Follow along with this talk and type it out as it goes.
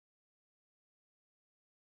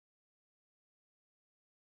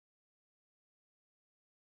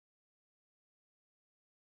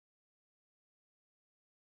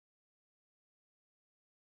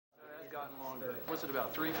gotten longer? What's it,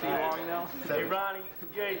 about 3 feet long now? Hey, Ronnie,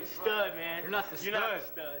 you ain't the stud, man. You're not the stud. You're not the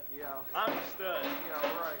stud. Yeah. I'm the stud. Yeah,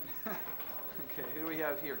 right. Okay, who do we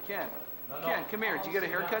have here? Ken. Ken, come here. Did you get a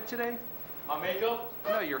haircut today? My makeup?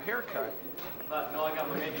 No, your haircut. No, I got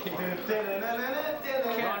my makeup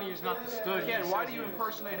on. Ronnie is not the stud. Ken, why do you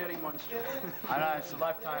impersonate Eddie Munster? I know, it's a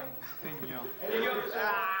lifetime thing, you know.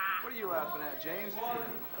 What are you laughing at, James?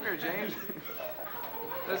 Come here, James.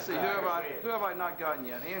 Let's see, who have I not gotten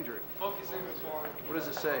yet? Andrew. Focus in, Mr. Walden. What does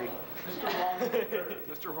it say? Mr. Walden.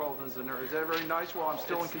 Mr. Walden's the nerd. Is that very nice while I'm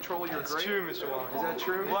still in control of your grade? It's true, Mr. Walden. Is that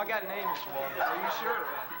true? Well, I got a name, Mr. Walden. Are you sure?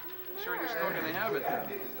 Sure you're still going to have it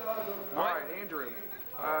then? All right, Andrew.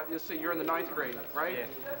 You'll see, you're in the 9th grade, right? Yeah.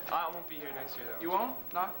 I won't be here next year, though. You won't?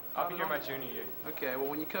 I'll be here my junior year. Okay, well,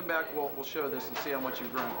 when you come back, we'll show this and see how much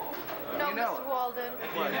you've grown. No, you know Mr. Walden.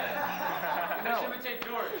 What? You know Imitate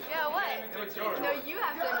George. Yeah, what? Imitate George. No, you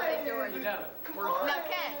have to imitate George. No,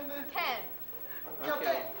 Ken.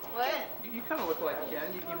 Okay. What? You kind of look like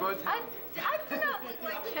Ken. You both have, I do not look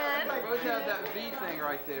like Ken. you both have that V thing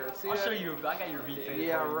right there. See I'll that? show you. I got your V face.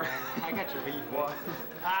 Yeah, right. I got your V face.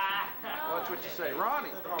 Watch what you say.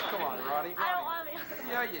 Ronnie. Oh, come on, Ronnie. I don't want to be.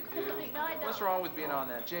 Yeah, you do. No, I don't. What's wrong with being on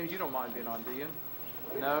that? James, you don't mind being on, do you?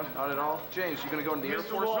 No, not at all. James, you going to go into the Air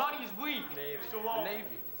Force? Ronnie is weak. Navy. Mr. Walden.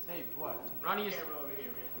 Navy. Navy, what? Ronnie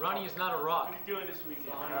is not a What rock. are you doing this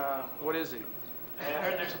weekend? What is he? I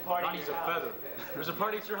heard there's a party. Ronnie's a feather. There's a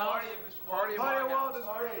party at your house? Party at my house.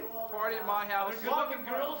 Party at my house. Good looking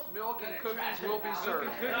girls? Milk and cookies will be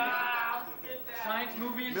served. Science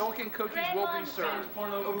movies? Milk and cookies will be served.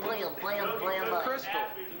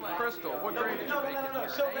 Crystal, what grade did you make it here?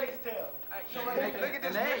 Show Bates tail. Look at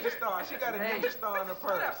this ninja star. She got a ninja star in her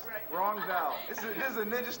purse. Wrong vowel. This is a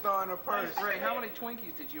ninja star in her purse. Ray, how many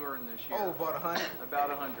Twinkies did you earn this year? Oh, about 100. About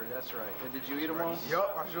 100, that's right. And did you eat them all?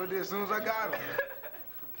 Yup, I sure did as soon as I got them.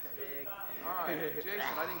 All right, Jason,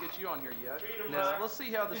 I didn't get you on here yet. Now, let's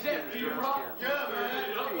see how the students dressed here.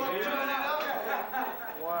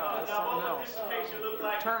 Wow, that's something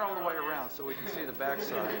else. Turn all the way around so we can see the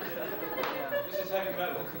backside. Yeah. This is heavy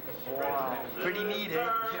metal. Wow. Pretty neat, eh?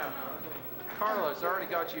 Yeah. Carlos, I already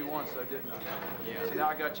got you once, though, didn't I? Yeah. So now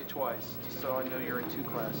I got you twice, just so I know you're in 2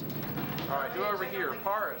 classes. All right, go over here.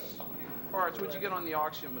 Paris. Paris, what'd you get on the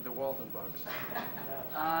auction with the Walden bucks?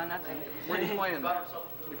 Nothing. What are you playing there?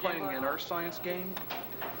 You playing an earth science game?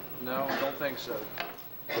 No, don't think so.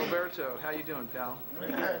 Roberto, how you doing, pal?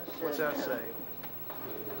 What's that say?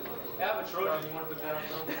 I have a Trojan. You want to put that on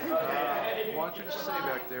film? Watch what you say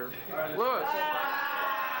back there. Lewis!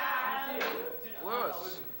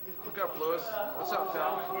 Lewis! Look up, Lewis. What's up,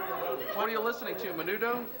 pal? What are you listening to,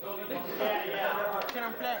 Menudo?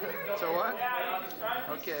 So what?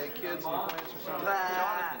 Okay, kids and plants or something.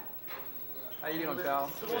 Jonathan. How you doing,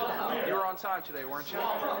 pal? You were on time today, weren't you?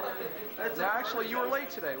 No, actually, you were late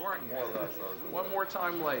today, weren't you? One more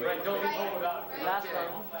time late. Last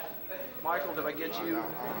time. Michael, did I get you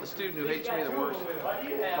the student who hates me the worst?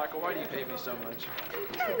 Michael, why do you hate me so much?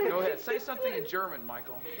 Go ahead. Say something in German,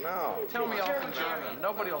 Michael. No. Tell me off in German.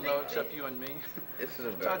 Nobody will know except you and me.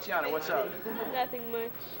 Tatiana, what's up? Nothing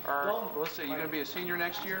much. Let's see, you going to be a senior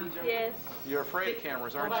next year? Yes. You're afraid of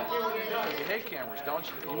cameras, aren't you? You hate cameras, don't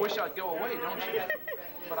you? You wish I'd go away, don't you?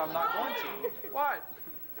 But I'm not going to. What?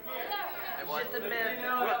 Just a minute.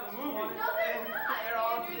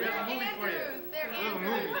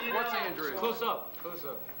 What's Andrew? Close up. Close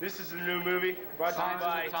up. This is a new movie brought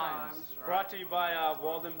to you by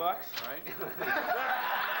Walden Bucks. Right.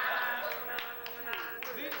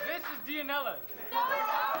 This is Dianella.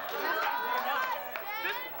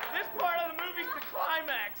 This part of the movie's the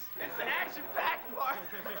climax. It's the action-packed part.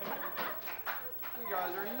 You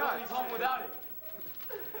guys are Nobody's nuts. home without it.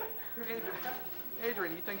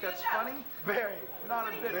 Adrian, you think that's funny? Very. Not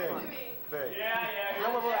a bit funny. Very. Yeah.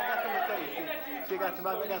 No, wait, I got something to tell you. See, I got some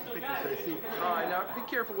pictures for you. See. All right, now be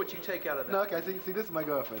careful what you take out of that. No, okay. See, this is my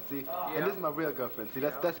girlfriend. See, and this is my real girlfriend. See,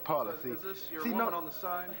 that's Paula. See. Is this your see, woman on the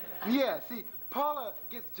side? Yeah. See, Paula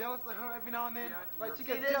gets jealous of her every now and then. Yeah, Like she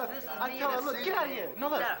See, gets jealous. this is I me tell her, in a look, suit. get out of here. No,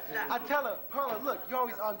 look. Stop. I tell her, Paula, look, you're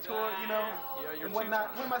always on tour, you know. Yeah, you're and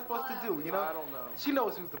whatnot. What am I supposed to do? You know. I don't know. She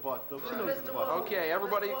knows who's the boss, though. She knows who's the boss. Okay,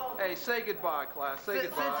 everybody, hey, say goodbye, class. Say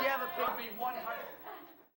Since goodbye. you have a picture. Be 100.